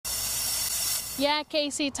Yeah,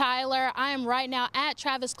 Casey, Tyler, I am right now at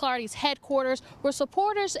Travis Clardy's headquarters where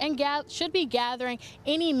supporters should be gathering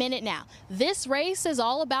any minute now. This race is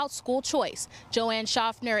all about school choice. Joanne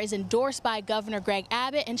Schaffner is endorsed by Governor Greg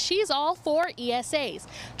Abbott, and she's all for ESAs.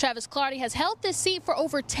 Travis Clardy has held this seat for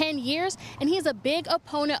over 10 years, and he's a big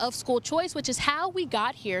opponent of school choice, which is how we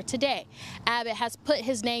got here today. Abbott has put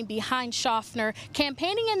his name behind Schaffner,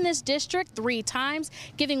 campaigning in this district 3 times,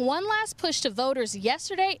 giving one last push to voters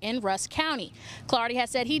yesterday in Rusk County. Clardy has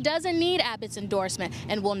said he doesn't need Abbott's endorsement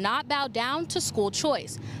and will not bow down to school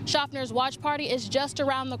choice. Schaffner's watch party is just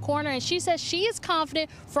around the corner, and she says she is confident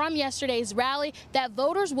from yesterday's rally that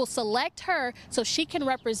voters will select her so she can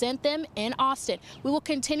represent them in Austin. We will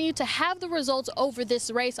continue to have the results over this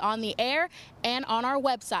race on the air and on our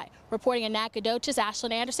website. Reporting in Nacogdoches,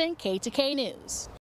 Ashlyn Anderson, KETK News.